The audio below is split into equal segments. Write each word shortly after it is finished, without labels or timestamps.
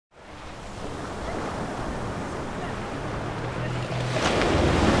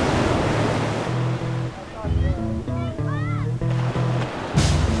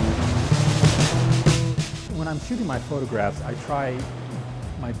shooting my photographs, I try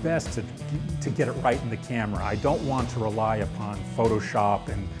my best to get it right in the camera. I don't want to rely upon Photoshop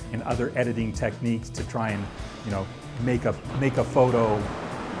and other editing techniques to try and, make a photo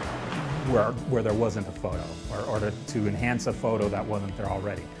where there wasn't a photo, or to enhance a photo that wasn't there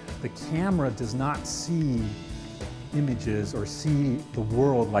already. The camera does not see images or see the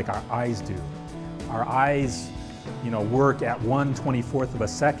world like our eyes do. Our eyes, work at 1/24th of a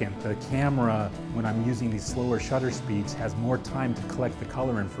second. The camera, when I'm using these slower shutter speeds, has more time to collect the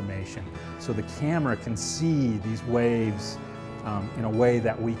color information. So the camera can see these waves in a way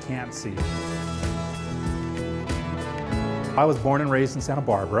that we can't see. I was born and raised in Santa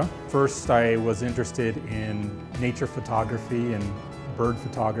Barbara. First, I was interested in nature photography and bird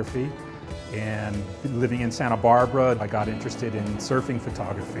photography. And living in Santa Barbara, I got interested in surfing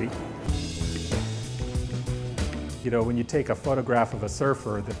photography. When you take a photograph of a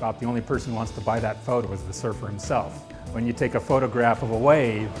surfer, about the only person who wants to buy that photo is the surfer himself. When you take a photograph of a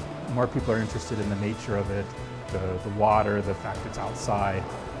wave, more people are interested in the nature of it, the water, the fact it's outside.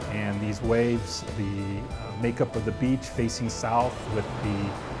 And these waves, the makeup of the beach facing south with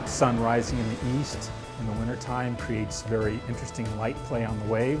the sun rising in the east in the wintertime creates very interesting light play on the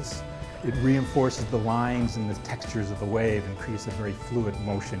waves. It reinforces the lines and the textures of the wave and creates a very fluid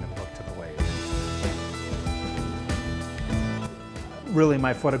motion and look to the wave. Really,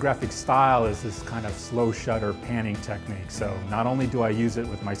 my photographic style is this kind of slow shutter panning technique. So not only do I use it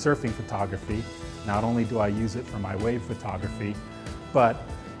with my surfing photography, not only do I use it for my wave photography, but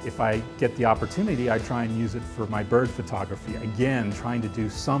if I get the opportunity, I try and use it for my bird photography. Again, trying to do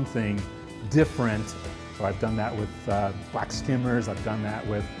something different. So I've done that with black skimmers, I've done that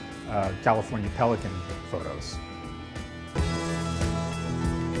with California pelican photos.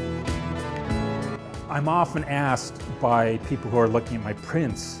 I'm often asked by people who are looking at my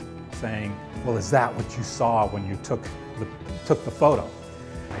prints saying, well, is that what you saw when you took the photo?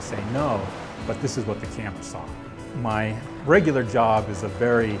 I say no, but this is what the camera saw. My regular job is a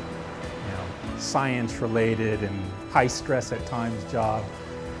very science-related and high-stress at times job,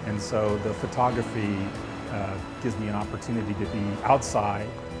 and so the photography gives me an opportunity to be outside.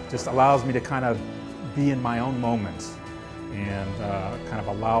 Just allows me to kind of be in my own moments and kind of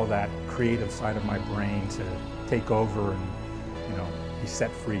allow that creative side of my brain to take over and be set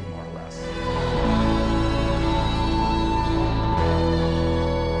free, more or less.